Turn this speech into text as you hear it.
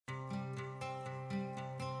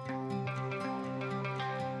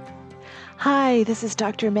Hi, this is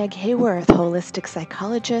Dr. Meg Hayworth, holistic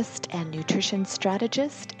psychologist and nutrition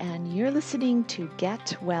strategist, and you're listening to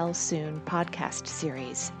Get Well Soon podcast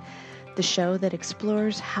series, the show that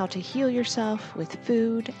explores how to heal yourself with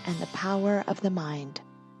food and the power of the mind.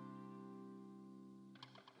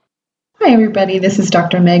 Hi, everybody. This is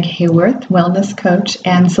Dr. Meg Hayworth, wellness coach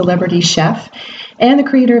and celebrity chef, and the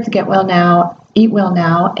creator of the Get Well Now, Eat Well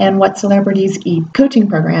Now, and What Celebrities Eat coaching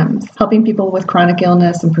programs, helping people with chronic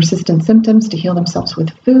illness and persistent symptoms to heal themselves with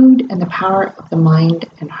food and the power of the mind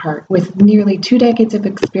and heart. With nearly 2 decades of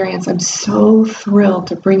experience, I'm so thrilled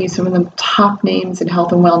to bring you some of the top names in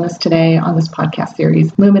health and wellness today on this podcast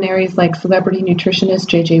series. Luminaries like celebrity nutritionist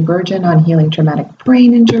J.J. Virgin on healing traumatic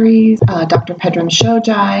brain injuries, Dr. Pedram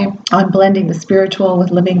Shojai on blending the spiritual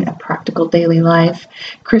with living a practical daily life,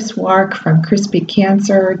 Chris Wark from Crispy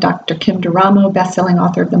Cancer, Dr. Kim Duramo, best-selling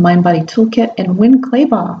author of the Mind Body Toolkit, and Wynn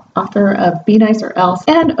Claybaugh, author of Be Nice or Else,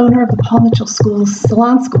 and owner of the Paul Mitchell School's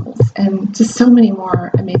Salon Schools, and just so many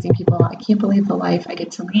more amazing people. I can't believe the life I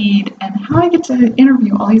get to lead and how I get to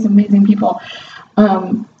interview all these amazing people.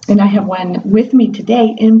 And I have one with me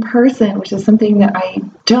today in person, which is something that I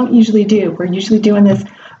don't usually do. We're usually doing this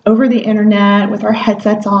over the internet with our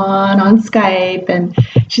headsets on Skype, and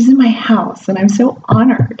she's in my house, and I'm so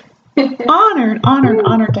honored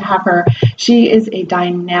to have her. She is a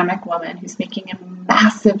dynamic woman who's making a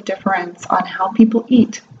massive difference on how people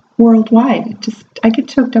eat worldwide. I get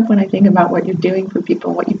choked up when I think about what you're doing for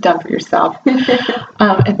people, what you've done for yourself.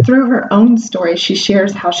 And through her own story, she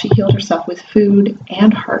shares how she healed herself with food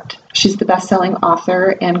and heart. She's the best-selling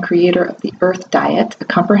author and creator of The Earth Diet, a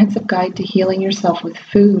comprehensive guide to healing yourself with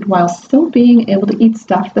food while still being able to eat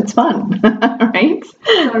stuff that's fun, right?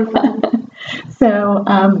 So fun. So,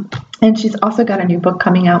 and she's also got a new book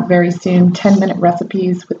coming out very soon, 10-Minute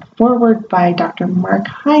Recipes with foreword by Dr. Mark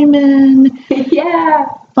Hyman. Yeah.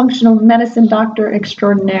 Functional medicine doctor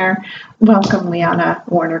extraordinaire. Welcome, Liana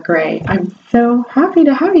Werner-Gray. I'm so happy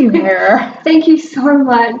to have you here. Thank you so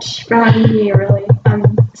much for having me, really.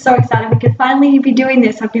 I'm so excited we could finally be doing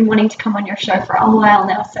this. I've been wanting to come on your show for a while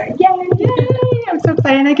now, so yay! I'm so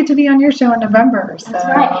excited. And I get to be on your show in November. So. That's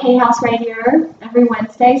right, Hay House Radio, every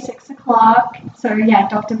Wednesday, 6 o'clock. So yeah,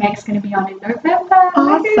 Dr. Meg's going to be on in November.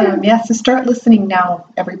 Awesome. Yeah, so start listening now,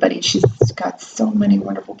 everybody. She's got so many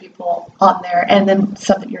wonderful people on there. And then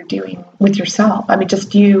stuff that you're doing with yourself. I mean,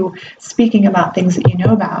 just you speaking about things that you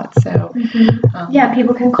know about. So yeah,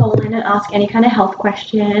 people can call in and ask any kind of health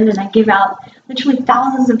question, and I give out literally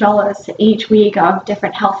thousands of dollars each week of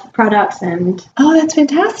different health products. And oh, that's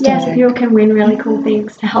fantastic. Yeah, so people can win really cool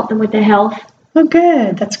things to help them with their health. Oh,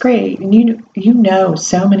 good. That's great. And you know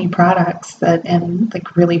so many products and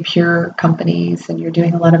like really pure companies, and you're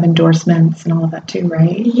doing a lot of endorsements and all of that too,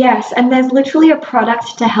 right? Yes, and there's literally a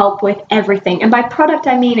product to help with everything. And by product,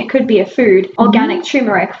 I mean it could be a food, organic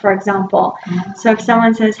turmeric, for example. So if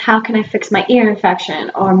someone says, how can I fix my ear infection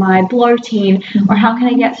or my bloating, or how can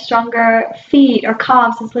I get stronger feet or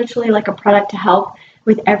calves, it's literally like a product to help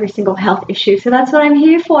with every single health issue. So that's what I'm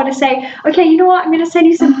here for, to say, okay, you know what? I'm going to send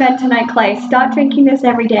you some bentonite clay. Start drinking this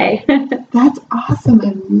every day. That's awesome.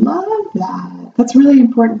 I love that. That's really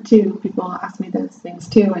important too. People ask me those things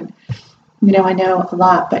too. And, I know a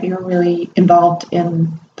lot, but you're really involved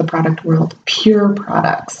in the product world. Pure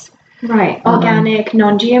products. Right. Organic,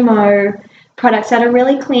 non-GMO products that are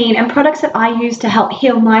really clean, and products that I use to help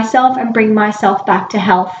heal myself and bring myself back to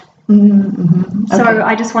health. Mm-hmm. Okay. So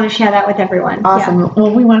I just want to share that with everyone. Awesome. Yeah.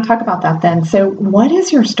 Well, we want to talk about that then. So what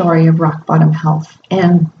is your story of rock bottom health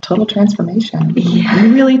and total transformation? Yeah.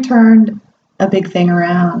 You really turned a big thing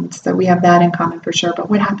around. So we have that in common for sure. But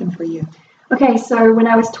what happened for you? Okay, so when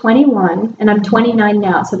I was 21, and I'm 29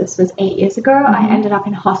 now, so this was 8 years ago, I ended up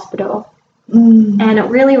in hospital. And it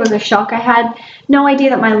really was a shock. I had no idea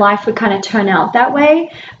that my life would kind of turn out that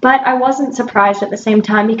way, but I wasn't surprised at the same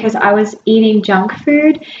time, because I was eating junk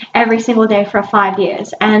food every single day for 5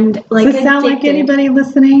 years. And like, does it sound like anybody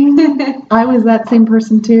listening? I was that same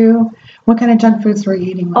person too. What kind of junk foods were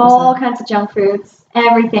you eating? All kinds of junk foods.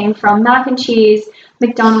 Everything from mac and cheese,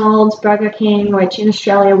 McDonald's, Burger King, which in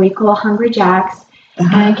Australia we call Hungry Jacks,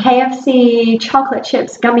 and KFC, chocolate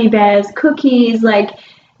chips, gummy bears, cookies, like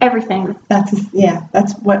everything. That's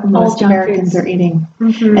what most Americans are eating.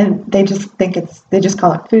 And they just think they just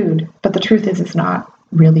call it food. But the truth is, it's not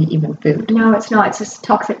really even food. No, it's not. It's just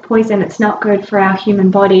toxic poison. It's not good for our human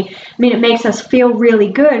body. I mean, it makes us feel really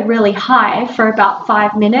good, really high for about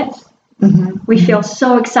 5 minutes. We feel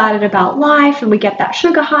so excited about life and we get that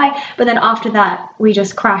sugar high, but then after that, we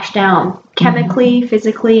just crash down chemically,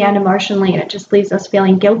 physically, and emotionally, and it just leaves us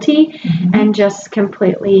feeling guilty and just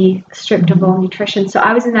completely stripped of all nutrition. So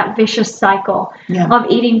I was in that vicious cycle of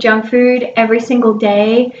eating junk food every single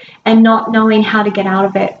day and not knowing how to get out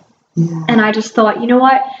of it. And I just thought, you know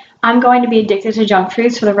what? I'm going to be addicted to junk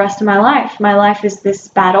foods for the rest of my life. My life is this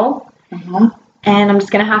battle. And I'm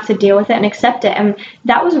just going to have to deal with it and accept it. And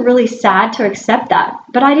that was really sad to accept that.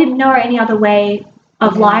 But I didn't know any other way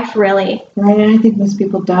of life, really. Right, and I think most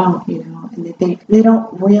people don't, and they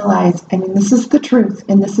don't realize, I mean, this is the truth,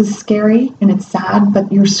 and this is scary, and it's sad,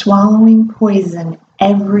 but you're swallowing poison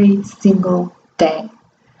every single day.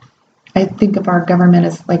 I think of our government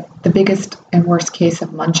as like the biggest and worst case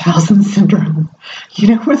of Munchausen syndrome,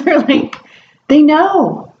 where they're like, they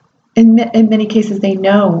know. In many cases, they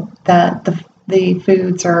know that the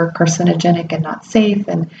foods are carcinogenic and not safe,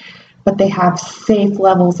 but they have safe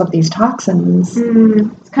levels of these toxins.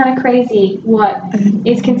 It's kind of crazy what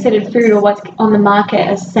is considered food or what's on the market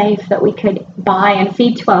as safe that we could buy and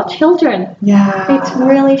feed to our children. Yeah. It's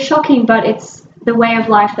really shocking, but it's the way of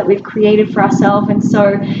life that we've created for ourselves. And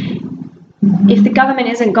so if the government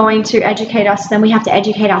isn't going to educate us, then we have to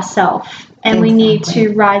educate ourselves. And we need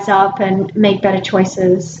to rise up and make better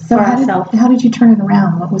choices for ourselves. How did you turn it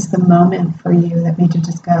around? What was the moment for you that made you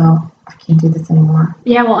just go, I can't do this anymore?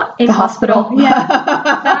 Yeah, well, in hospital. Yeah.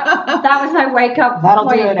 that was my wake up. That'll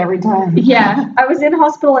do it every time. Yeah. I was in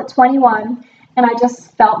hospital at 21 and I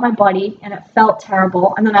just felt my body and it felt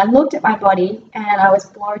terrible. And then I looked at my body and I was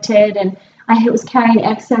bloated and I was carrying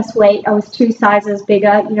excess weight. I was 2 sizes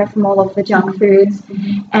bigger, from all of the junk foods.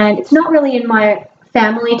 And it's not really in my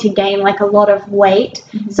family to gain like a lot of weight.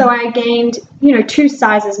 So I gained, 2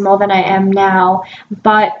 sizes more than I am now.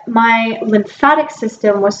 But my lymphatic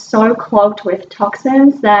system was so clogged with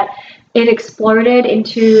toxins that it exploded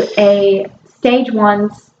into a stage 1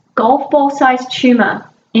 golf ball sized tumor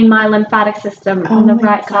in my lymphatic system on the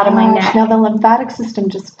right side of my neck. Now the lymphatic system,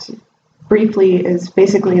 just briefly, is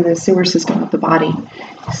basically the sewer system of the body.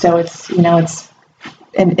 So it's,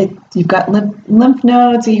 you've got lymph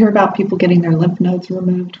nodes. You hear about people getting their lymph nodes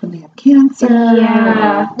removed when they have cancer.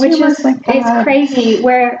 Yeah, which is it's crazy.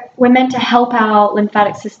 We're meant to help our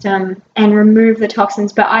lymphatic system and remove the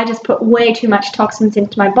toxins, but I just put way too much toxins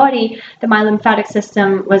into my body that my lymphatic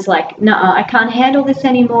system was like, nah, I can't handle this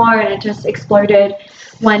anymore, and it just exploded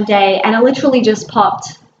one day, and it literally just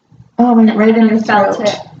popped. Oh, right in your throat.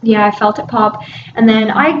 Yeah, I felt it pop. And then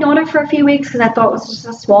I ignored it for a few weeks because I thought it was just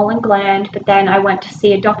a swollen gland. But then I went to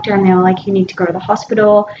see a doctor and they were like, you need to go to the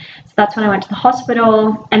hospital. So that's when I went to the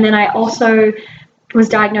hospital. And then I also was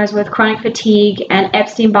diagnosed with chronic fatigue and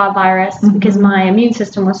Epstein-Barr virus because my immune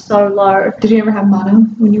system was so low. Did you ever have mono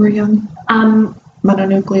when you were young?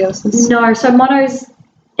 Mononucleosis? No. So mono's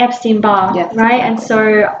Epstein-Barr, right? Exactly. And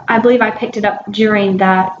so I believe I picked it up during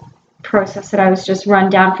that process that I was just run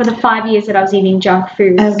down for the 5 years that I was eating junk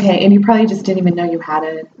food. Okay, and you probably just didn't even know you had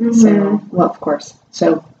it. So, well, of course.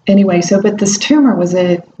 So anyway, but this tumor, was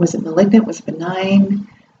it malignant? Was it benign?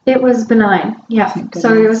 It was benign, yeah.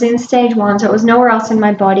 So it was in stage 1, so it was nowhere else in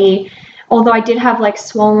my body. Although I did have like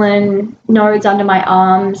swollen nodes under my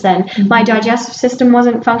arms and my digestive system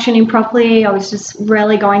wasn't functioning properly. I was just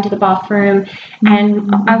rarely going to the bathroom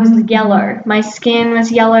and I was yellow. My skin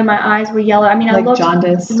was yellow. My eyes were yellow. I mean, I looked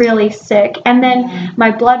jaundice. Really sick. And then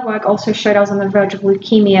my blood work also showed I was on the verge of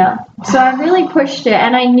leukemia. So I really pushed it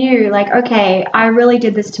and I knew like, okay, I really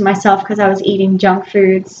did this to myself because I was eating junk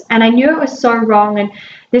foods and I knew it was so wrong and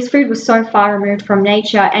this food was so far removed from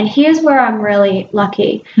nature. And here's where I'm really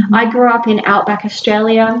lucky. I grew up in outback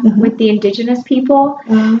Australia with the Indigenous people.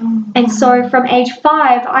 And so from age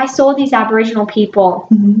 5, I saw these Aboriginal people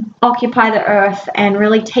occupy the earth and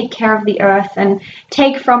really take care of the earth and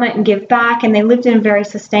take from it and give back. And they lived in a very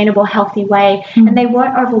sustainable, healthy way. And they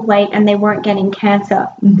weren't overweight and they weren't getting cancer.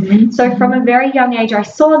 So from a very young age, I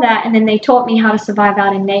saw that. And then they taught me how to survive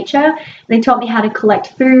out in nature. They taught me how to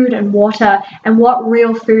collect food and water and what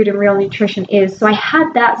real food and real nutrition is. So I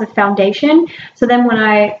had that as a foundation. So then when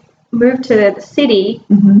I moved to the city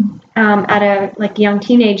at a young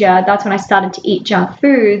teenager, that's when I started to eat junk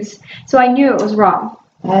foods. So I knew it was wrong.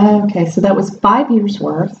 Okay, so that was 5 years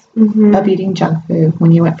worth of eating junk food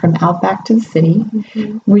when you went from outback to the city.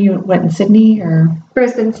 Were you went in Sydney or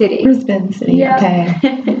Brisbane City? Brisbane City. Yeah.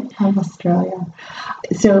 Okay, of Australia.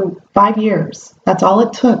 So 5 years. That's all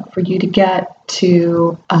it took for you to get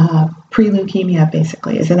to pre-leukemia,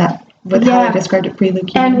 basically. Is that with how I described it,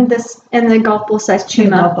 pre-leukemia. And the golf ball sized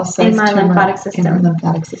tumor in my lymphatic system. In my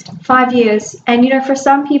lymphatic system. 5 years. And, for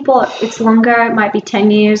some people it's longer. It might be 10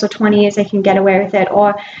 years or 20 years they can get away with it.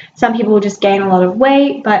 Or some people will just gain a lot of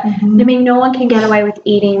weight. But, no one can get away with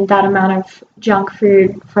eating that amount of junk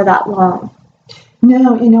food for that long.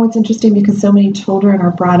 No, it's interesting because so many children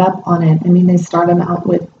are brought up on it. They start them out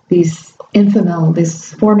with these Infamil,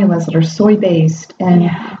 these formulas that are soy-based and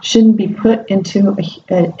shouldn't be put into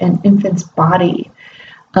an infant's body.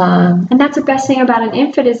 And that's the best thing about an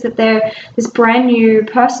infant is that they're this brand new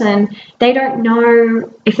person. They don't know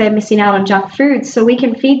if they're missing out on junk foods. So we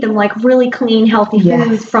can feed them like really clean, healthy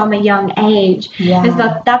foods from a young age. Yeah.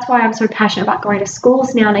 And that's why I'm so passionate about going to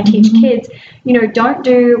schools now and I teach kids, don't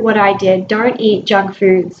do what I did. Don't eat junk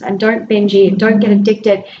foods and don't binge eat. Don't get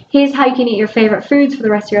addicted. Here's how you can eat your favorite foods for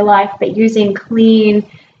the rest of your life, but using clean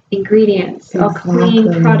ingredients or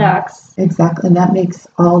clean products. Exactly. And that makes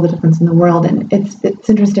all the difference in the world. And it's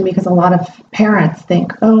interesting because a lot of parents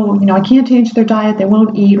think, I can't change their diet, they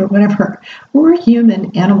won't eat or whatever. We're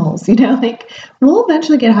human animals, we'll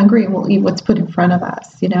eventually get hungry and we'll eat what's put in front of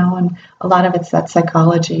us, and a lot of it's that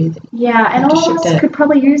psychology. And all of us could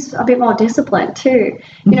probably use a bit more discipline too.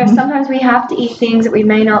 Sometimes we have to eat things that we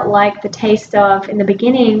may not like the taste of in the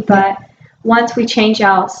beginning, but once we change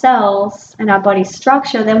our cells and our body's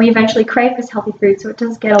structure, then we eventually crave this healthy food, so it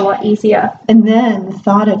does get a lot easier. And then the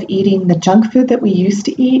thought of eating the junk food that we used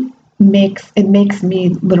to eat makes me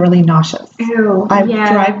literally nauseous. Ew, I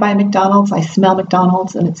drive by McDonald's, I smell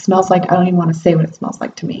McDonald's, and it smells like, I don't even want to say what it smells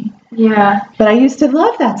like to me. Yeah. But I used to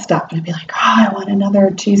love that stuff. And I'd be like, I want another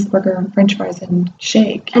cheeseburger and french fries and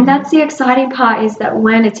shake. And that's the exciting part is that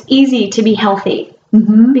when it's easy to be healthy.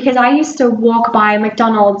 Because I used to walk by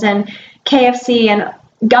McDonald's and KFC and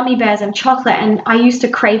gummy bears and chocolate, and I used to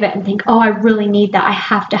crave it and think, I really need that, I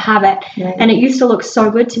have to have it. And it used to look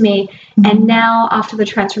so good to me. And now after the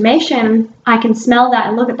transformation, I can smell that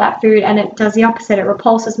and look at that food and it does the opposite. It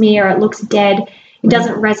repulses me or it looks dead. It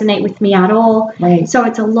doesn't resonate with me at all. So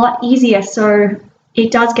it's a lot easier. So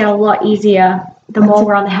it does get a lot easier the more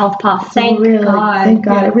we're on the health path. Thank God. Thank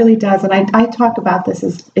God. It really does. And I talk about this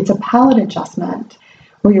as it's a palate adjustment,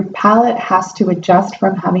 where your palate has to adjust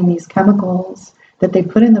from having these chemicals that they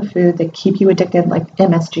put in the food that keep you addicted, like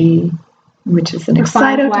MSG, which is an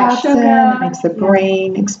excitotoxin that makes the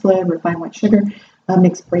brain explode. Refined white sugar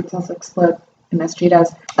makes brain cells explode. MSG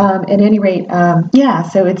does. At any rate,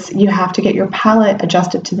 so you have to get your palate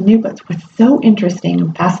adjusted to the new. But what's so interesting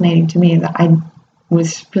and fascinating to me that I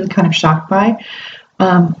was really kind of shocked by,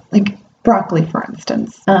 like broccoli, for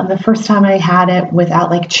instance. The first time I had it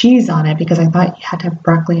without cheese on it, because I thought you had to have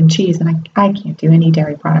broccoli and cheese, and I can't do any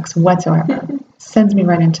dairy products whatsoever. Sends me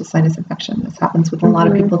right into sinus infection. This happens with a lot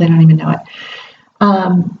of people. They don't even know it.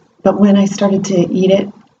 But when I started to eat it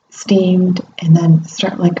steamed and then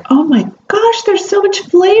start oh my gosh, there's so much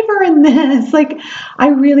flavor in this. I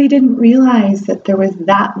really didn't realize that there was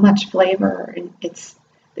that much flavor. And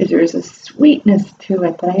there's a sweetness to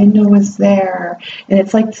it that I didn't know was there. And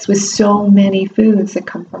it's like this with so many foods that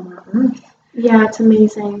come from our earth. Yeah, it's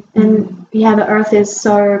amazing. And the earth is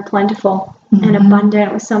so plentiful and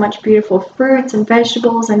abundant with so much beautiful fruits and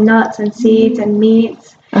vegetables and nuts and seeds and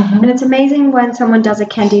meats. And it's amazing when someone does a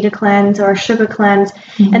candida cleanse or a sugar cleanse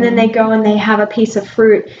and then they go and they have a piece of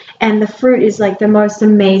fruit and the fruit is the most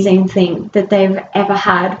amazing thing that they've ever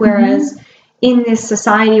had. Whereas in this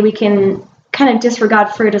society, we can kind of disregard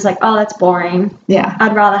fruit as that's boring. Yeah.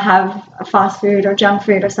 I'd rather have a fast food or junk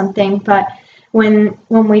food or something. But when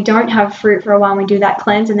we don't have fruit for a while, we do that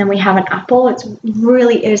cleanse and then we have an apple, it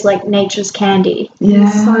really is like nature's candy. Yeah.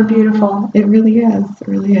 It's so beautiful. It really is. It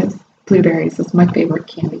really is. Blueberries is my favorite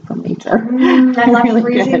candy from nature. I love really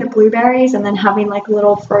freezing the blueberries and then having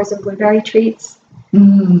little frozen blueberry treats.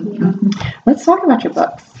 Let's talk about your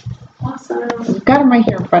books. Awesome. I've got them right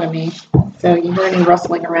here in front of me. So you hear any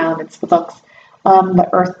rustling around. It's the books. The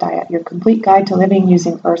Earth Diet, Your Complete Guide to Living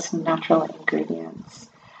Using Earth's Natural Ingredients.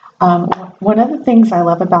 One of the things I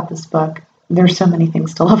love about this book, there's so many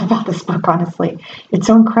things to love about this book, honestly. It's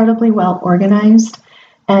so incredibly well organized,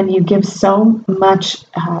 and you give so much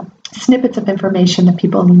snippets of information that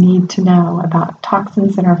people need to know about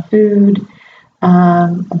toxins in our food,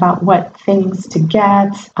 about what things to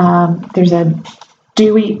get. There's a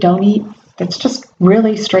do eat, don't eat. That's just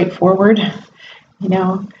really straightforward.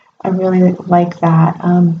 I really like that.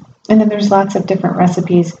 And then there's lots of different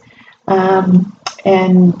recipes. And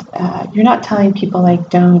you're not telling people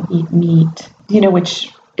don't eat meat,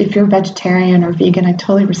 which if you're vegetarian or vegan, I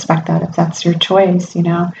totally respect that if that's your choice,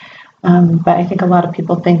 But I think a lot of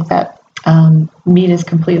people think that Meat is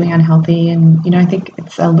completely unhealthy. And, I think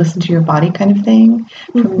it's a listen to your body kind of thing.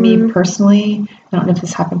 For me personally, I don't know if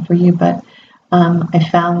this happened for you, but I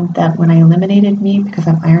found that when I eliminated meat, because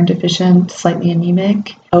I'm iron deficient, slightly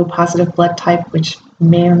anemic, O positive blood type, which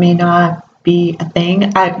may or may not be a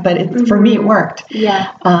thing, but for me it worked.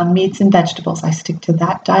 Yeah. Meats and vegetables, I stick to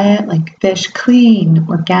that diet, like fish, clean,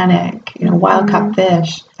 organic, wild caught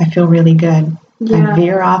fish. I feel really good. Yeah. I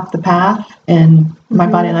veer off the path, and my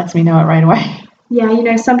body lets me know it right away.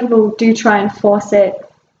 Yeah, some people do try and force it,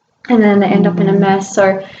 and then they end up in a mess.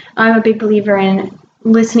 So I'm a big believer in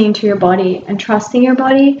listening to your body and trusting your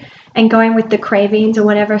body and going with the cravings or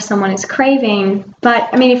whatever someone is craving. But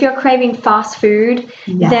I mean, if you're craving fast food,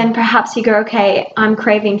 then perhaps you go, okay, I'm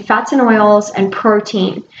craving fats and oils and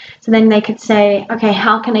protein. So then they could say, okay,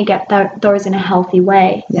 how can I get those in a healthy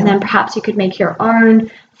way? And then perhaps you could make your own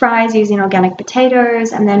fries using organic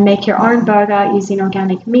potatoes, and then make your own burger using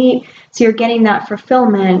organic meat. So you're getting that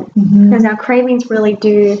fulfillment, because our cravings really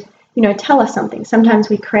do, tell us something. Sometimes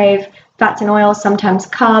we crave fats and oils, sometimes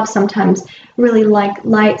carbs, sometimes really like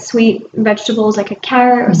light, sweet vegetables like a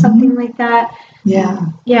carrot or something like that. Yeah.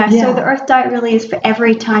 So the Earth Diet really is for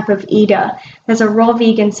every type of eater. There's a raw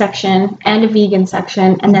vegan section and a vegan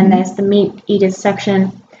section, and then there's the meat eaters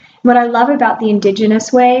section. What I love about the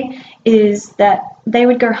indigenous way is that they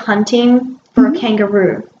would go hunting for a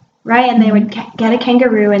kangaroo, right? And they would get a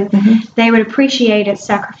kangaroo, and they would appreciate its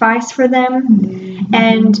sacrifice for them.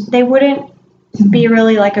 And they wouldn't be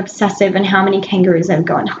really like obsessive in how many kangaroos they would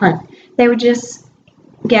go and hunt. They would just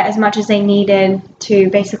get as much as they needed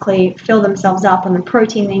to basically fill themselves up on the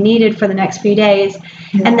protein they needed for the next few days.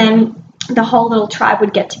 And then the whole little tribe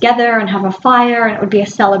would get together and have a fire, and it would be a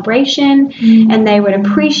celebration, and they would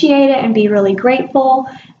appreciate it and be really grateful.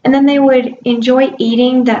 And then they would enjoy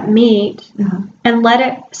eating that meat and let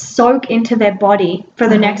it soak into their body for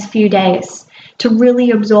the next few days to really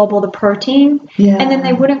absorb all the protein. And then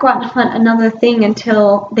they wouldn't go out and hunt another thing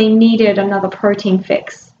until they needed another protein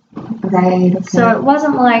fix. Right. Okay. So it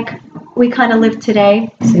wasn't like we kind of live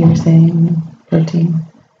today. So you're saying protein.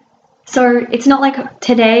 So it's not like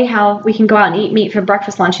today how we can go out and eat meat for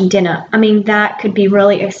breakfast, lunch, and dinner. I mean, that could be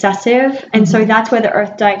really excessive. And so that's where the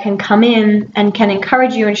Earth Diet can come in and can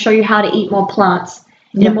encourage you and show you how to eat more plants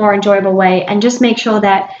in a more enjoyable way, and just make sure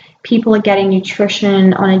that people are getting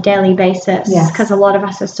nutrition on a daily basis, because a lot of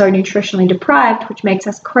us are so nutritionally deprived, which makes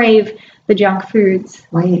us crave the junk foods.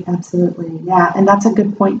 Right, absolutely. Yeah, and that's a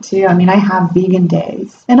good point too. I mean, I have vegan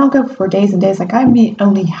days, and I'll go for days and days. Like I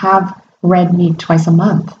only have red meat twice a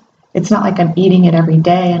month. It's not like I'm eating it every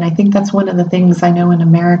day. And I think that's one of the things I know in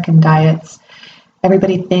American diets.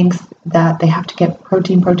 Everybody thinks that they have to get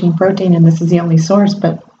protein, and this is the only source,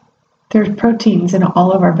 but there's proteins in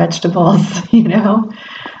all of our vegetables,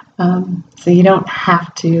 So you don't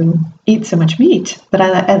have to eat so much meat. But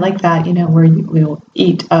I like that, where you will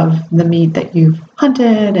eat of the meat that you've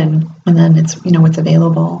hunted, and then it's, what's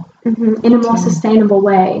available. In a more sustainable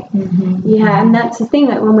way. Yeah, and that's the thing,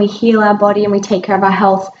 that when we heal our body and we take care of our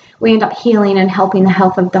health, we end up healing and helping the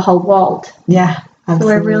health of the whole world. Yeah, absolutely. So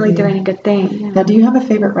we're really doing a good thing. Yeah. Now, do you have a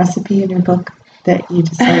favorite recipe in your book that you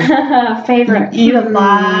just favorite? You eat a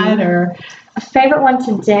lot, or a favorite one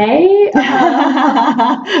today?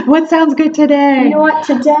 What sounds good today? You know what?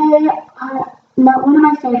 Today, one of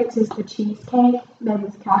my favorites is the cheesecake made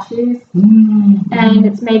with cashews, and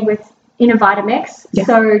it's made with in a Vitamix.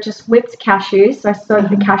 So just whipped cashews. So I soak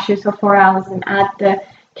the cashews for 4 hours and add the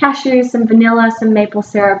cashews, some vanilla, some maple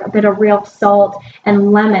syrup, a bit of real salt,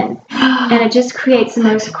 and lemon. And it just creates the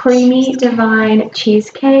most creamy, divine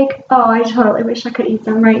cheesecake. Oh, I totally wish I could eat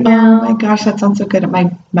some right now. Oh my gosh, that sounds so good.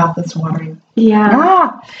 My mouth is watering.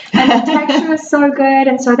 Yeah. And the texture is so good.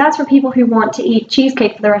 And so that's for people who want to eat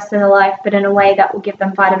cheesecake for the rest of their life, but in a way that will give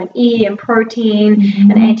them vitamin E and protein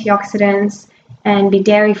and antioxidants, and be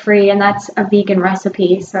dairy-free, and that's a vegan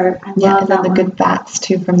recipe, so I love that. And then the good fats,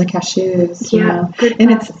 too, from the cashews. Good and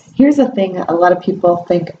fats. Here's the thing, a lot of people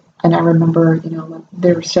think, and I remember,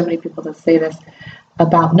 there were so many people that say this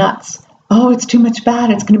about nuts. Oh, it's too much fat,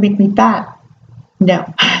 it's going to make me fat.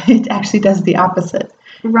 No, it actually does the opposite.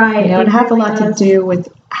 Right. It has a lot to do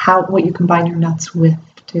with what you combine your nuts with,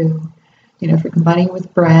 too. If you're combining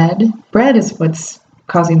with bread is what's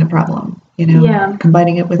causing the problem.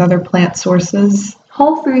 Combining it with other plant sources.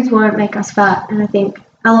 Whole foods won't make us fat, and I think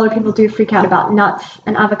a lot of people do freak out about nuts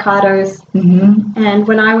and avocados. And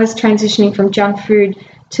when I was transitioning from junk food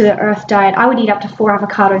to the Earth Diet, I would eat up to 4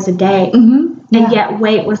 avocados a day, and yet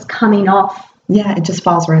weight was coming off. Yeah, it just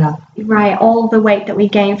falls right off. Right, all the weight that we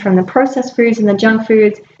gain from the processed foods and the junk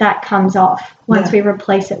foods, that comes off once we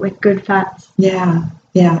replace it with good fats. Yeah.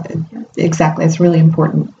 Yeah, exactly. It's really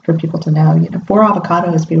important for people to know, 4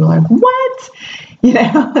 avocados, people are like, what?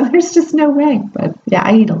 There's just no way. But yeah,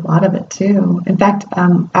 I eat a lot of it too. In fact,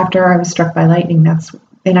 after I was struck by lightning,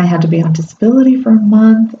 and I had to be on disability for a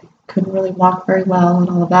month, couldn't really walk very well and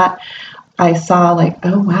all of that. I saw like,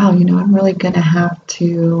 oh wow, I'm really going to have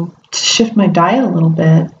to shift my diet a little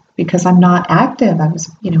bit because I'm not active. I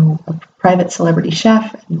was, a private celebrity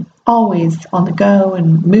chef and always on the go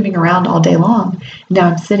and moving around all day long. Now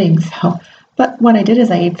I'm sitting. But what I did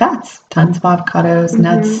is I ate fats, tons of avocados,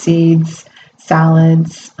 nuts, seeds,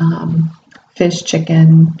 salads, fish,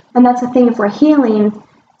 chicken. And that's the thing, if we're healing,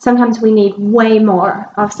 sometimes we need way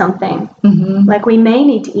more of something. Like we may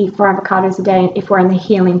need to eat 4 avocados a day if we're in the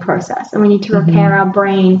healing process, and we need to repair our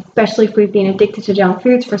brain, especially if we've been addicted to junk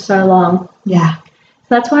foods for so long. Yeah.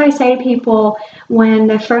 So that's why I say to people when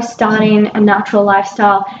they're first starting a natural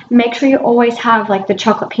lifestyle, make sure you always have like the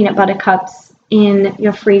chocolate peanut butter cups in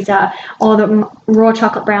your freezer, or the raw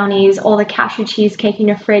chocolate brownies, or the cashew cheesecake in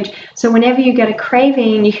your fridge. So whenever you get a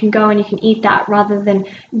craving, you can go and you can eat that rather than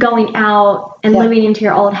going out and living into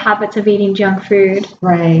your old habits of eating junk food.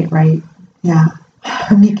 Right. Yeah.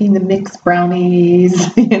 Making the mixed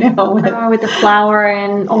brownies, with the flour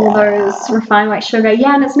and all those refined white sugar.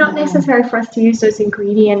 Yeah, and it's not necessary for us to use those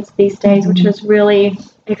ingredients these days, which is really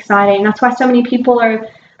exciting. That's why so many people are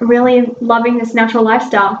really loving this natural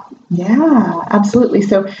lifestyle. Yeah, absolutely.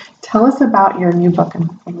 So tell us about your new book, and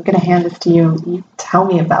I'm going to hand this to you. You tell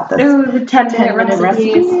me about this. Ooh, the 10-minute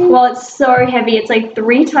recipes. Well, it's so heavy. It's like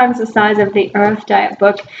 3 times the size of the Earth Diet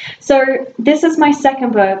book. So this is my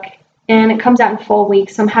second book, and it comes out in 4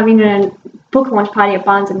 weeks. I'm having a book launch party at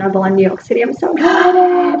Barnes & Noble in New York City. I'm so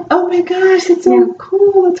excited. Oh my gosh, it's so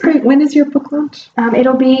cool. That's great. When is your book launch?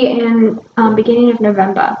 It'll be in beginning of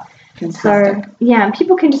November. Fantastic. So, yeah,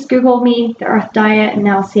 people can just Google me, The Earth Diet, and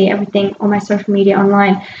they'll see everything on my social media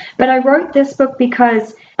online. But I wrote this book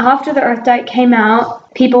because after The Earth Diet came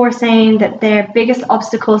out, people were saying that their biggest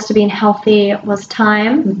obstacles to being healthy was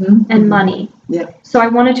time and money. Yeah. So I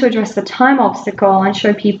wanted to address the time obstacle and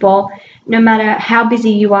show people no matter how busy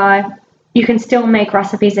you are, you can still make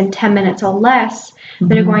recipes in 10 minutes or less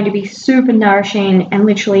that are going to be super nourishing and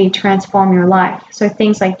literally transform your life. So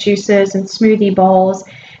things like juices and smoothie bowls.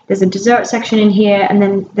 There's a dessert section in here, and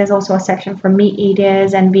then there's also a section for meat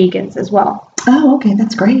eaters and vegans as well. Oh, okay.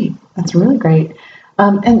 That's great. That's really great.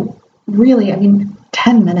 And really,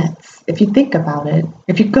 10 minutes, if you think about it,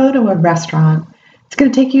 if you go to a restaurant, it's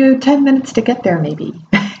going to take you 10 minutes to get there, maybe.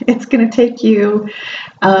 It's going to take you,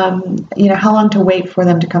 how long to wait for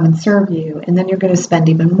them to come and serve you. And then you're going to spend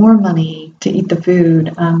even more money to eat the food.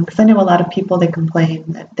 Because I know a lot of people, they complain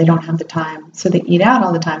that they don't have the time, so they eat out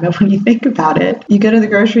all the time. But when you think about it, you go to the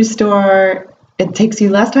grocery store, it takes you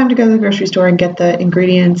less time to go to the grocery store and get the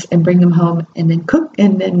ingredients and bring them home and then cook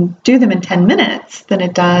and then do them in 10 minutes than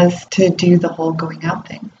it does to do the whole going out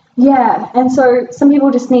thing. Yeah, and so some people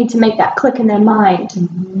just need to make that click in their mind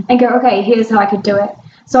and go, okay, here's how I could do it.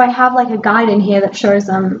 So I have like a guide in here that shows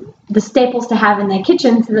them the staples to have in their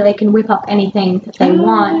kitchen so that they can whip up anything that they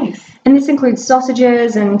want. Nice. And this includes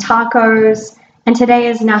sausages and tacos. And today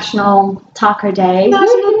is National Taco Day.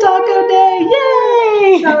 National Taco Day!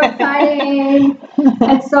 Yay! So exciting.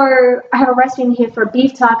 And so I have a recipe in here for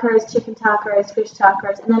beef tacos, chicken tacos, fish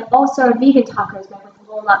tacos, and then also vegan tacos made with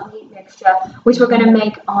walnut meat mixture, which we're going to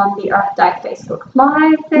make on the Earth Diet Facebook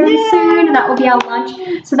Live very soon, and that will be our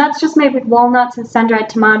lunch. So that's just made with walnuts and sun-dried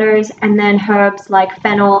tomatoes, and then herbs like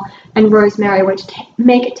fennel and rosemary, which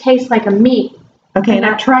make it taste like a meat. Okay, and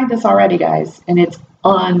I've tried this already, guys, and it's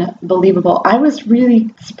unbelievable. I was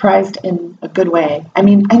really surprised in a good way. I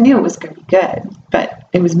knew it was going to be good, but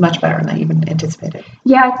it was much better than I even anticipated.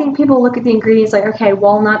 Yeah, I think people look at the ingredients like, okay,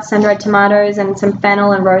 walnuts, sun-dried tomatoes, and some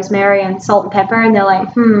fennel and rosemary and salt and pepper, and they're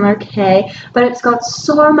like, okay. But it's got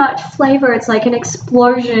so much flavor. It's like an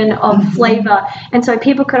explosion of flavor. And so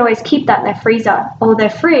people could always keep that in their freezer or their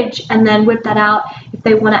fridge and then whip that out if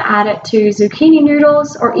they want to add it to zucchini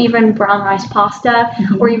noodles or even brown rice pasta,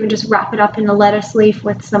 or even just wrap it up in a lettuce leaf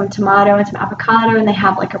with some tomato and some avocado, and they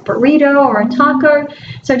have like a burrito or a taco.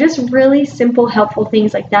 So just really simple, helpful things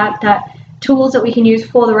like that tools that we can use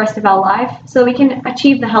for the rest of our life so we can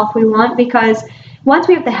achieve the health we want, because once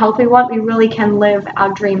we have the health we want, we really can live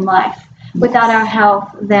our dream life. Without our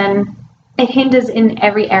health, then it hinders in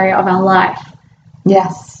every area of our life.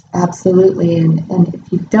 Yes, absolutely. And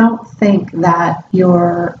if you don't think that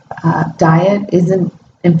your diet isn't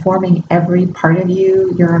informing every part of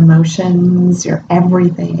you, your emotions, your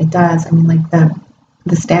everything, it does. Like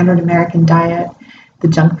the standard American diet, the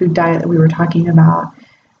junk food diet that we were talking about,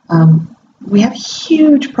 we have a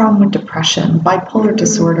huge problem with depression, bipolar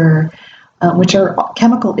disorder, which are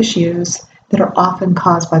chemical issues that are often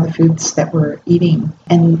caused by the foods that we're eating.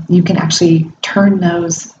 And you can actually turn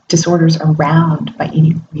those disorders around by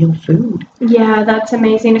eating real food. Yeah, that's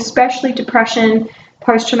amazing, especially depression,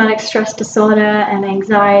 post-traumatic stress disorder, and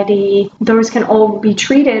anxiety. Those can all be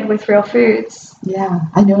treated with real foods. Yeah,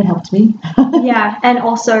 I know it helped me. Yeah, and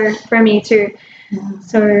also for me too. Yeah.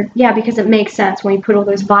 So, yeah, because it makes sense when we put all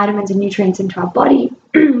those vitamins and nutrients into our body,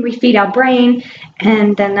 we feed our brain,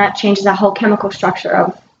 and then that changes our whole chemical structure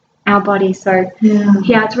of our body. So,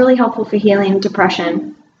 yeah, it's really helpful for healing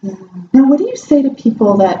depression. Yeah. Now, what do you say to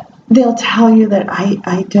people that they'll tell you that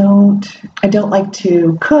I don't like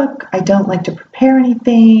to cook, I don't like to prepare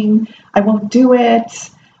anything, I won't do it,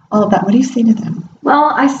 all of that? What do you say to them?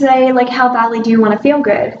 Well, I say, like, how badly do you want to feel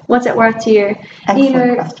good? What's it worth to you?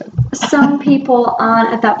 Excellent question. Some people aren't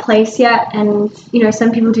at that place yet, and,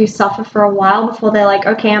 some people do suffer for a while before they're like,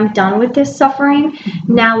 okay, I'm done with this suffering.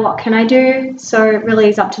 Mm-hmm. Now what can I do? So it really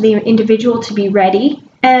is up to the individual to be ready.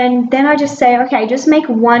 And then I just say, okay, just make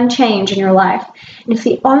one change in your life. And if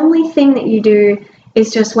the only thing that you do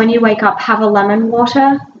is just when you wake up, have a lemon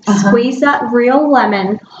water, squeeze that real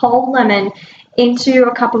lemon, whole lemon, into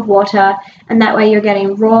a cup of water, and that way you're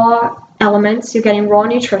getting raw elements, you're getting raw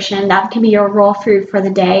nutrition. That can be your raw food for the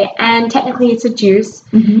day, and technically it's a juice,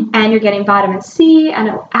 and you're getting vitamin C, and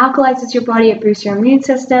it alkalizes your body, it boosts your immune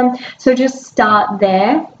system. So just start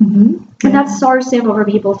there. And that's so simple for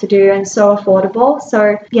people to do and so affordable.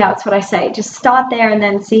 So yeah, that's what I say. Just start there and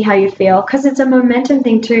then see how you feel, because it's a momentum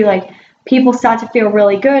thing too. Like, people start to feel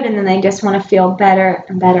really good, and then they just want to feel better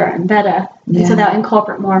and better and better. Yeah. And so they'll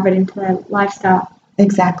incorporate more of it into their lifestyle.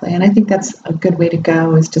 Exactly. And I think that's a good way to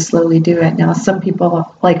go, is to slowly do it. Now, some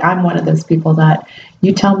people, like I'm one of those people that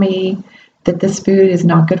you tell me that this food is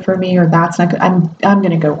not good for me or that's not good, I'm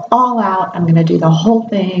going to go all out. I'm going to do the whole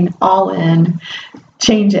thing all in,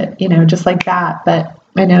 change it, just like that. But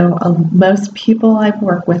I know most people I've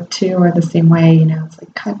worked with too are the same way. It's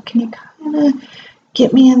like, can you kind of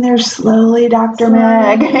get me in there slowly, Dr.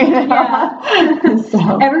 Meg? Yeah.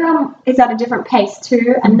 So everyone is at a different pace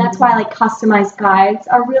too, and that's why like customized guides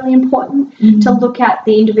are really important, to look at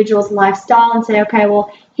the individual's lifestyle and say, okay, well,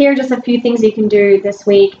 here are just a few things you can do this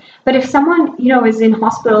week. But if someone, is in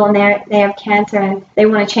hospital and they have cancer and they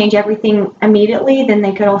want to change everything immediately, then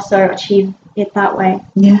they could also achieve it that way.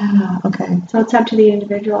 Yeah, okay. So it's up to the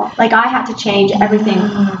individual. Like, I had to change everything.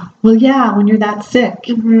 Well, yeah, when you're that sick,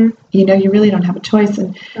 you really don't have a choice.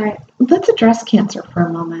 And let's address cancer for a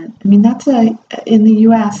moment. I mean, in the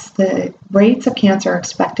U.S., the rates of cancer are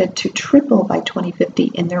expected to triple by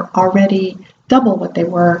 2050, and they're already double what they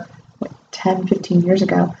were 10, 15 years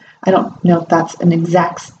ago. I don't know if that's an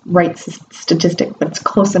exact right statistic, but it's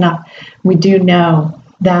close enough. We do know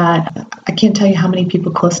that I can't tell you how many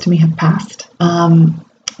people close to me have passed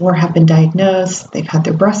or have been diagnosed. They've had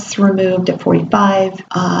their breasts removed at 45.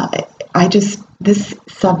 This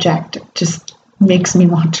subject just makes me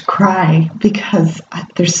want to cry, because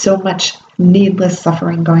there's so much needless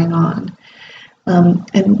suffering going on.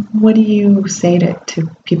 And what do you say to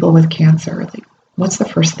people with cancer? Like, what's the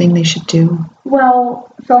first thing they should do?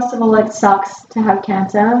 Well, first of all, it sucks to have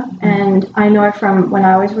cancer. And I know from when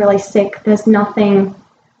I was really sick, there's nothing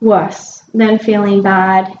worse than feeling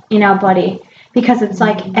bad in our body, because it's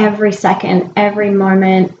like every second, every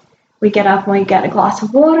moment, we get up and we get a glass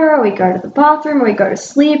of water, we go to the bathroom, we go to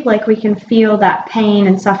sleep, like we can feel that pain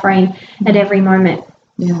and suffering at every moment.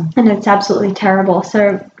 Yeah. And it's absolutely terrible.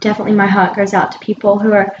 So definitely my heart goes out to people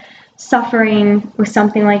who are suffering with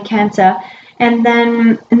something like cancer. And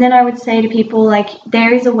then I would say to people, like,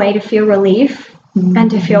 there is a way to feel relief and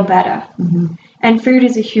to feel better. And food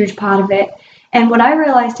is a huge part of it. And what I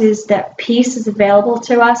realized is that peace is available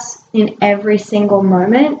to us in every single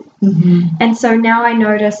moment. And so now I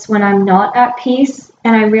notice when I'm not at peace,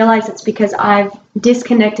 and I realize it's because I've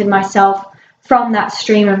disconnected myself from that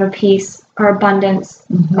stream of a peace or abundance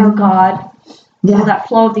or God or that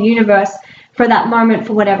flow of the universe for that moment,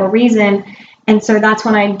 for whatever reason. And so that's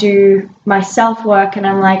when I do my self-work, and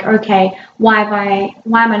I'm like, okay, why am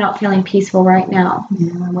I not feeling peaceful right now?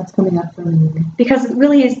 Yeah, what's coming up for me? Because it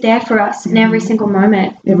really is there for us in every single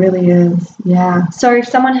moment. It really is, yeah. So if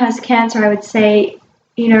someone has cancer, I would say,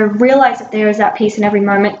 realize that there is that peace in every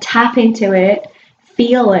moment, tap into it,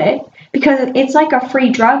 feel it, because it's like a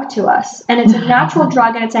free drug to us. And it's a natural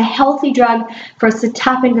drug, and it's a healthy drug for us to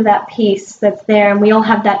tap into that peace that's there. And we all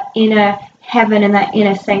have that inner heaven and that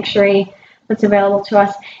inner sanctuary that's available to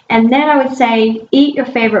us. And then I would say, eat your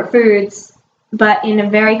favorite foods, but in a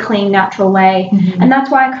very clean, natural way. And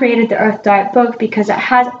that's why I created the Earth Diet book, because it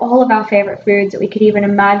has all of our favorite foods that we could even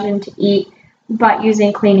imagine to eat but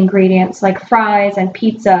using clean ingredients like fries and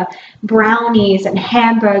pizza, brownies and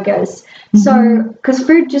hamburgers. So, because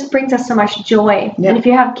food just brings us so much joy. And if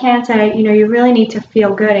you have cancer, you really need to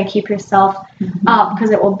feel good and keep yourself up,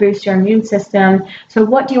 because it will boost your immune system. So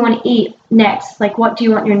what do you want to eat next? Like, what do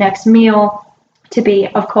you want your next meal to be?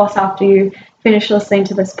 Of course, after you finish listening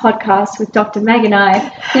to this podcast with Dr. Meg and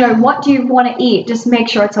I, what do you want to eat? Just make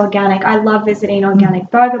sure it's organic. I love visiting organic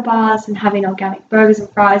burger bars and having organic burgers and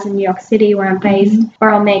fries in New York City, where I'm based,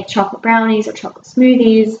 or I'll make chocolate brownies or chocolate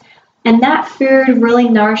smoothies. And that food really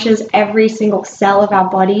nourishes every single cell of our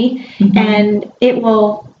body, and it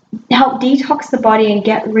will help detox the body and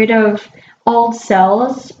get rid of old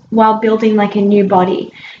cells while building like a new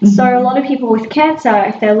body. So a lot of people with cancer,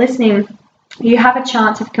 if they're listening, you have a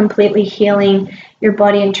chance of completely healing your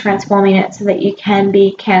body and transforming it so that you can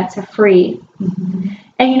be cancer-free.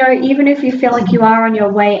 And, even if you feel like you are on your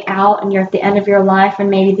way out and you're at the end of your life and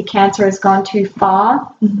maybe the cancer has gone too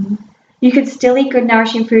far, you can still eat good,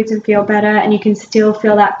 nourishing foods and feel better, and you can still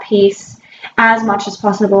feel that peace as much as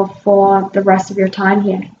possible for the rest of your time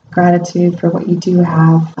here. Gratitude for what you do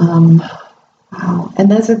have. Wow.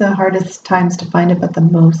 And those are the hardest times to find it, but the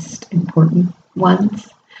most important ones,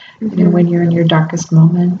 when you're in your darkest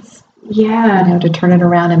moments. Yeah. To turn it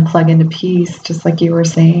around and plug into peace, just like you were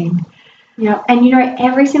saying. Yeah. And,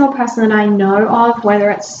 every single person that I know of,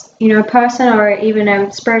 whether it's, a person or even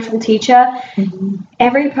a spiritual teacher,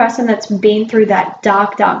 every person that's been through that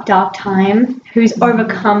dark, dark, dark time, who's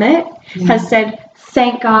overcome it, has said,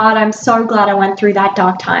 thank God, I'm so glad I went through that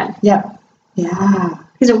dark time. Yeah.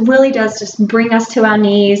 Because it really does just bring us to our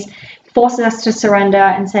knees, forces us to surrender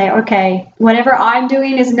and say, okay, whatever I'm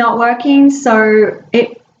doing is not working. So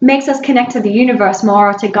it makes us connect to the universe more,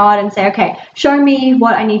 or to God, and say, okay, show me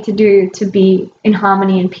what I need to do to be in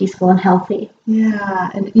harmony and peaceful and healthy. Yeah.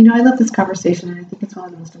 And, I love this conversation, and I think it's one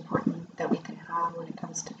of the most important that we can have when it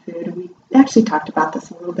comes to food. And we actually talked about this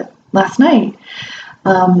a little bit last night,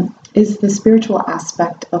 is the spiritual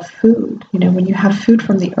aspect of food. When you have food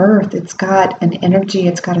from the earth, it's got an energy,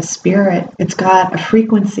 it's got a spirit, it's got a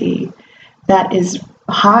frequency that is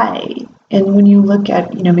high. And when you look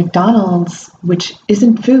at, McDonald's, which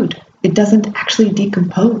isn't food, it doesn't actually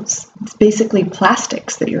decompose. It's basically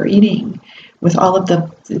plastics that you're eating with all of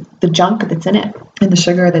the junk that's in it and the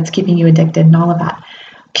sugar that's keeping you addicted and all of that.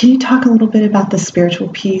 Can you talk a little bit about the spiritual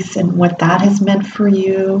piece and what that has meant for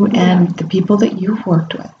you and the people that you've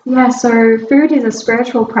worked with? Yeah, so food is a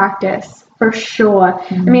spiritual practice. For sure.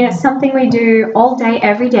 I mean, it's something we do all day,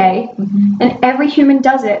 every day, and every human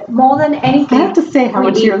does it more than anything. I have to say how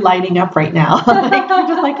much you're lighting up right now. You're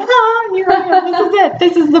just like, this is it.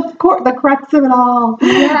 This is the crux of it all.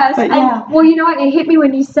 Yes. But, well, you know what? It hit me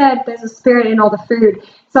when you said there's a spirit in all the food.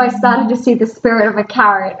 So I started to see the spirit of a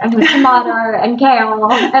carrot and a tomato and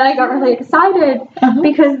kale, and I got really excited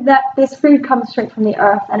because this food comes straight from the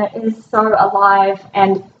earth, and it is so alive.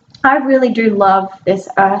 And I really do love this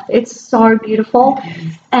earth. It's so beautiful.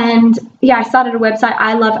 And I started a website,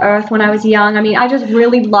 I Love Earth, when I was young. I mean, I just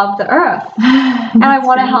really love the earth. And I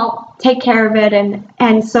want to help take care of it.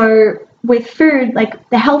 And so with food, like,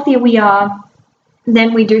 the healthier we are,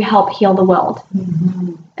 then we do help heal the world.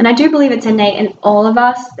 And I do believe it's innate in all of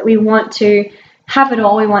us that we want to have it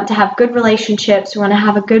all. We want to have good relationships. We want to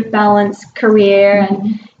have a good balanced career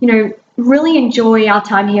and, really enjoy our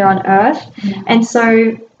time here on earth. And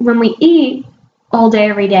so when we eat all day,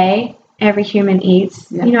 every day, every human eats,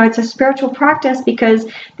 it's a spiritual practice, because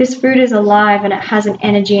this food is alive and it has an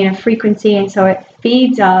energy and a frequency, and so it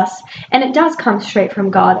feeds us, and it does come straight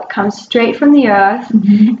from God. It comes straight from the earth,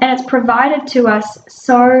 and it's provided to us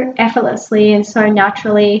so effortlessly and so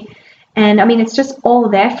naturally. And I mean, it's just all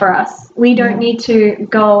there for us. We don't need to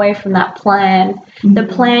go away from that plan. The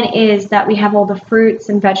plan is that we have all the fruits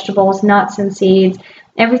and vegetables, nuts and seeds,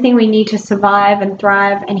 everything we need to survive and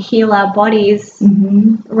thrive and heal our bodies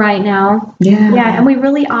right now. And we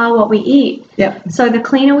really are what we eat. So the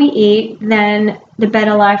cleaner we eat, then the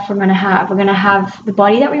better life we're going to have. We're going to have the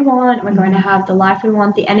body that we want. We're going to have the life we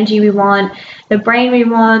want, the energy we want, the brain we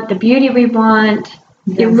want, the beauty we want.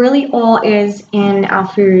 It really all is in our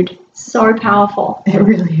food. So powerful. It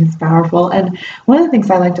really is powerful. And one of the things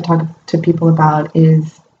I like to talk to people about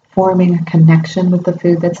is forming a connection with the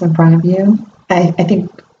food that's in front of you. I think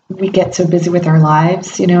we get so busy with our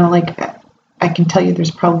lives, like, I can tell you there's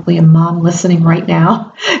probably a mom listening right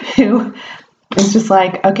now who is just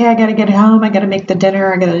like, okay, I got to get home. I got to make the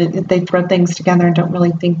dinner. They throw things together and don't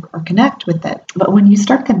really think or connect with it. But when you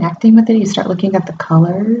start connecting with it, you start looking at the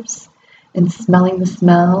colors and smelling the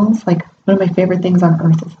smells. Like, one of my favorite things on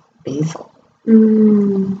earth is basil.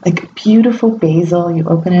 Like beautiful basil, you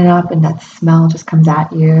open it up and that smell just comes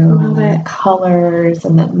at you. Love and it. The colors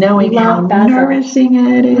and then knowing Love how basil. nourishing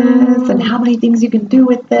it is and how many things you can do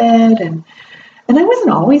with it. And I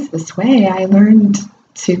wasn't always this way. I learned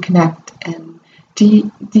to connect. And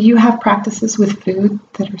do you have practices with food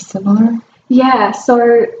that are similar? Yeah,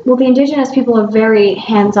 so, well, the indigenous people are very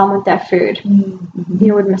hands-on with their food.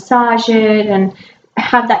 You would massage it and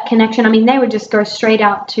have that connection. I mean, they would just go straight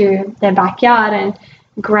out to their backyard and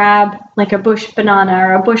grab like a bush banana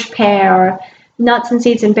or a bush pear or nuts and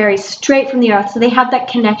seeds and berries straight from the earth. So they have that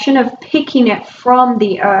connection of picking it from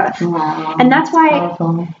the earth. Wow, and that's why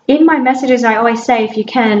powerful. In my messages, I always say, if you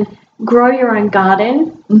can, grow your own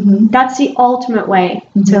garden. That's the ultimate way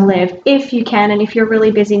to live, if you can. And if you're really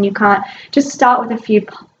busy and you can't, just start with a few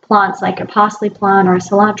plants, like a parsley plant or a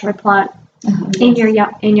cilantro plant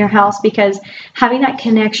in your house, because having that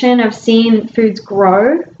connection of seeing foods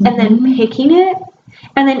grow and then picking it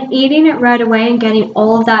and then eating it right away and getting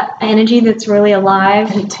all of that energy that's really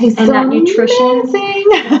alive and it tastes and so that nutrition,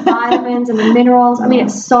 the vitamins and the minerals. I mean,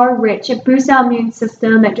 it's so rich. It boosts our immune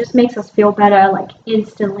system. It just makes us feel better, like,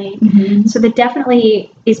 instantly. So there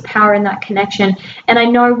definitely is power in that connection. And I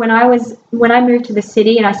know when I moved to the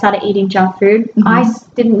city and I started eating junk food, I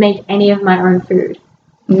didn't make any of my own food.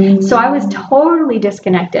 So I was totally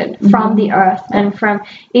disconnected from the earth and from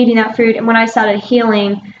eating that food. And when I started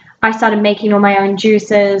healing, I started making all my own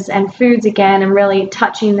juices and foods again and really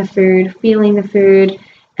touching the food, feeling the food.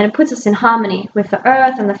 And it puts us in harmony with the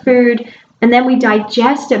earth and the food. And then we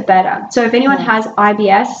digest it better. So if anyone has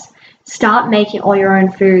IBS, start making all your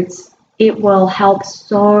own foods. It will help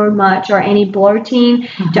so much. Or any bloating,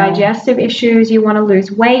 digestive issues, you want to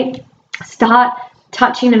lose weight, start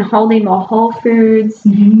touching and holding more whole foods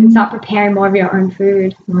and start preparing more of your own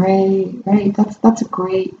food. Right. That's a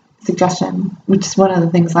great suggestion, which is one of the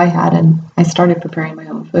things I had, and I started preparing my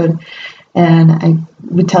own food. And I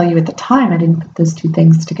would tell you at the time I didn't put those two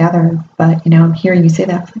things together, but I'm hearing you say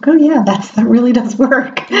that, I'm like, oh yeah, that really does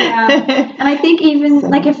work. Yeah. And I think even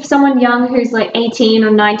like if someone young who's like 18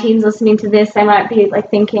 or 19 is listening to this, they might be like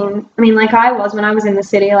thinking, I mean, like I was when I was in the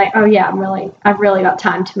city, like, oh yeah, I've really got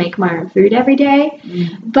time to make my own food every day.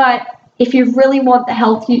 But if you really want the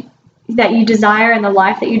health that you desire and the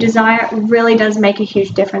life that you desire, it really does make a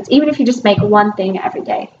huge difference, even if you just make one thing every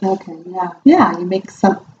day. Okay, yeah, you make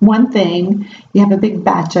one thing, you have a big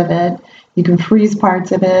batch of it, you can freeze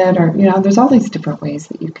parts of it, or there's all these different ways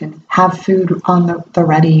that you can have food on the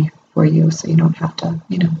ready for you, so you don't have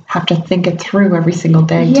to think it through every single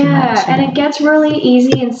day too much. And it gets really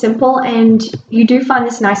easy and simple, and you do find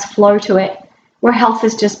this nice flow to it where health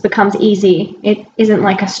just becomes easy. It isn't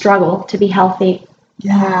like a struggle to be healthy.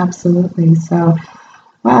 Yeah, absolutely. So,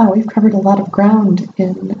 wow, we've covered a lot of ground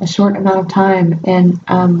in a short amount of time, and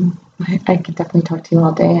I could definitely talk to you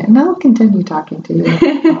all day, and I'll continue talking to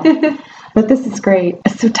you. But this is great.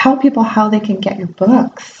 So tell people how they can get your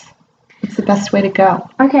books. What's the best way to go?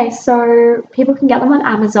 Okay, so people can get them on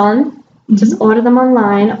Amazon. Just order them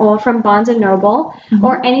online, or from Barnes & Noble,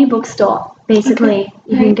 or any bookstore, basically.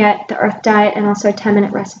 You can get The Earth Diet and also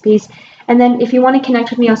 10-minute recipes. And then if you want to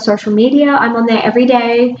connect with me on social media, I'm on there every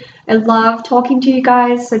day. I love talking to you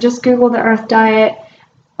guys. So just Google The Earth Diet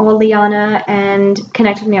or Liana and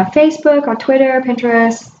connect with me on Facebook or Twitter,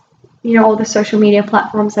 Pinterest, all the social media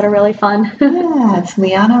platforms that are really fun. Yeah, it's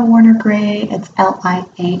Liana Werner-Gray. It's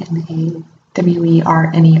LianaWernerGray.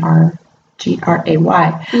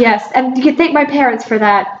 Yes, and you can thank my parents for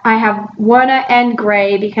that. I have Werner and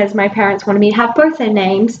Gray because my parents wanted me to have both their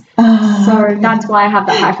names. That's why I have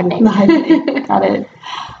the hyphen name. Got it.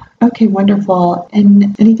 Okay, wonderful.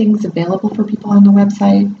 And anything's available for people on the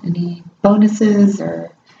website? Any bonuses or?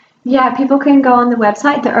 Yeah, people can go on the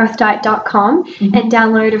website, theearthdiet.com, and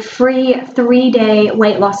download a free 3-day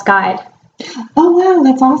weight loss guide. Oh, wow,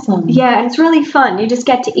 that's awesome. Yeah, and it's really fun. You just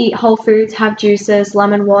get to eat whole foods, have juices,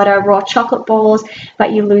 lemon water, raw chocolate balls,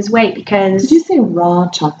 but you lose weight because... Did you say raw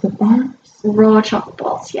chocolate bars? Raw chocolate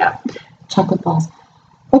balls, yeah. Chocolate balls.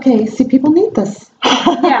 Okay, see, people need this.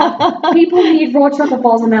 Yeah, people need raw chocolate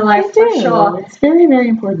balls in their life, for sure. It's very, very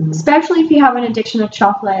important. Especially if you have an addiction to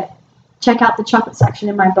chocolate. Check out the chocolate section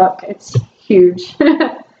in my book. It's huge.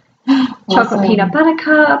 Chocolate peanut butter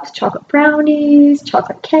cups, chocolate brownies,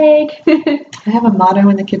 chocolate cake. I have a motto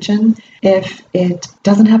in the kitchen. If it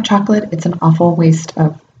doesn't have chocolate, it's an awful waste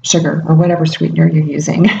of sugar or whatever sweetener you're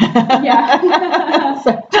using. Yeah.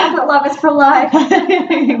 Chocolate lovers for life.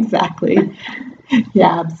 Exactly.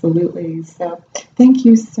 Yeah, absolutely. So thank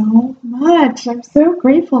you so much. I'm so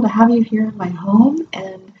grateful to have you here in my home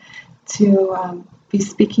and to be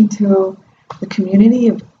speaking to the community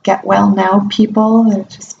of Get Well Now people that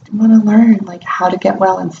just want to learn like how to get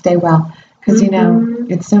well and stay well. Because,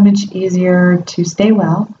 it's so much easier to stay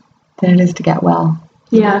well than it is to get well.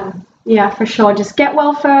 Yeah, for sure. Just get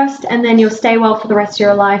well first, and then you'll stay well for the rest of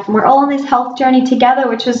your life. And we're all on this health journey together,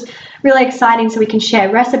 which is really exciting. So we can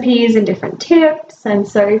share recipes and different tips. And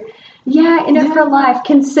so, for life,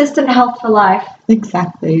 consistent health for life.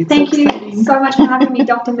 Exactly. Thank you so much for having me,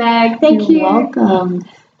 Dr. Meg. Thank you. You're welcome.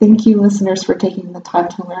 Thank you, listeners, for taking the time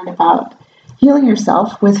to learn about healing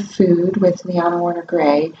yourself with food with Liana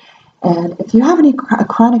Werner-Gray. And if you have any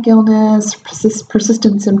chronic illness,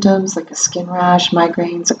 persistent symptoms like a skin rash,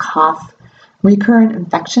 migraines, a cough, recurrent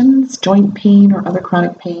infections, joint pain, or other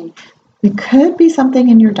chronic pain, it could be something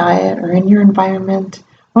in your diet or in your environment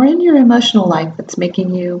or in your emotional life that's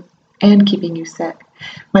making you and keeping you sick.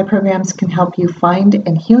 My programs can help you find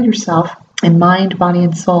and heal yourself in mind, body,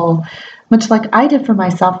 and soul, much like I did for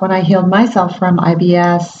myself when I healed myself from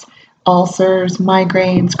IBS, ulcers,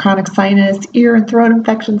 migraines, chronic sinus, ear and throat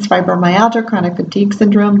infections, fibromyalgia, chronic fatigue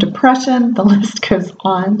syndrome, depression, the list goes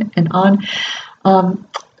on and on.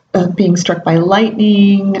 Being struck by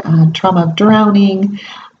lightning, trauma of drowning.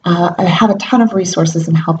 I have a ton of resources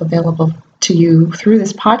and help available to you through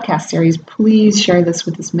this podcast series. Please share this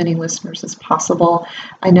with as many listeners as possible.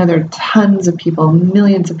 I know there are tons of people,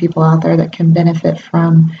 millions of people out there that can benefit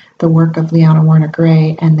from the work of Liana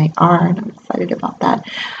Werner-Gray, and they are, and I'm excited about that.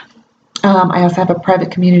 I also have a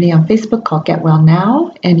private community on Facebook called Get Well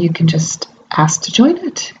Now, and you can just ask to join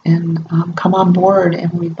it and come on board,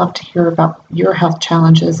 and we'd love to hear about your health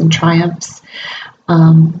challenges and triumphs.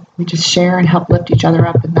 We just share and help lift each other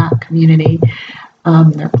up in that community.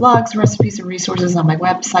 There are blogs, recipes, and resources on my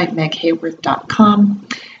website, meghayworth.com.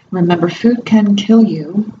 Remember, food can kill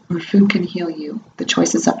you or food can heal you. The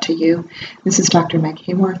choice is up to you. This is Dr. Meg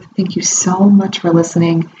Hayworth. Thank you so much for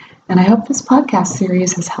listening, and I hope this podcast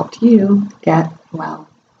series has helped you get well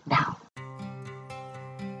now.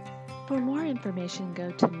 For more information,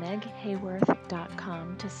 go to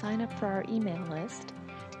meghayworth.com to sign up for our email list,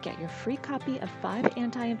 get your free copy of 5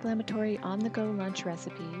 anti-inflammatory on-the-go lunch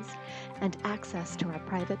recipes, and access to our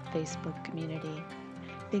private Facebook community.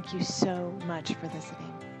 Thank you so much for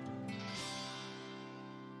listening.